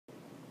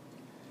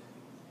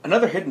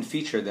Another hidden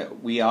feature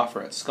that we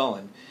offer at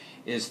Scullin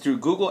is through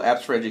Google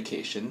Apps for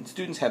Education,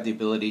 students have the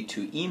ability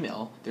to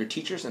email their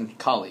teachers and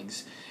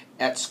colleagues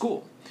at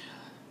school.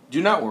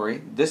 Do not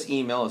worry, this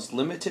email is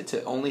limited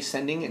to only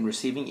sending and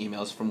receiving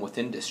emails from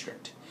within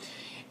district.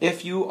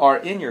 If you are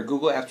in your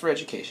Google Apps for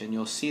Education,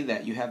 you'll see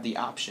that you have the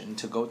option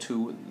to go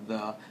to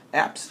the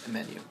Apps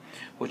menu,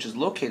 which is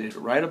located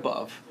right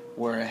above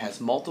where it has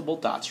multiple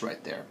dots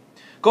right there.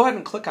 Go ahead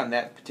and click on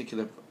that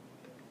particular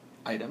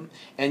item,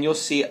 and you'll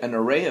see an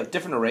array of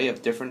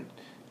different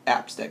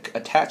apps that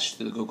attach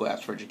to the Google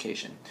Apps for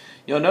Education.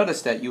 You'll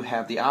notice that you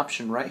have the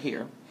option right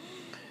here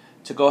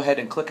to go ahead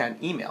and click on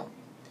email.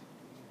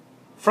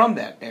 From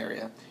that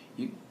area,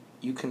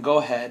 you can go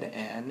ahead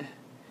and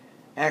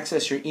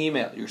access your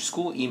email, your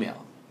school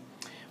email.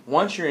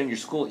 Once you're in your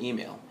school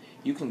email,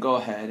 you can go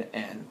ahead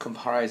and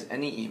comprise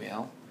any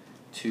email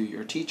to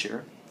your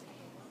teacher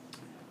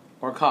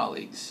or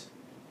colleagues.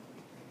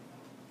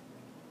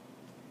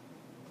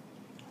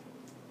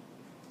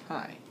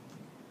 Hi.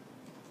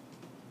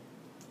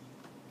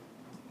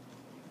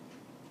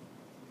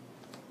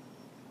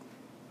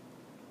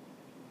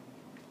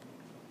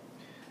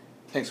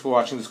 Thanks for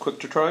watching this quick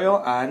tutorial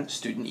on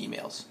student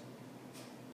emails.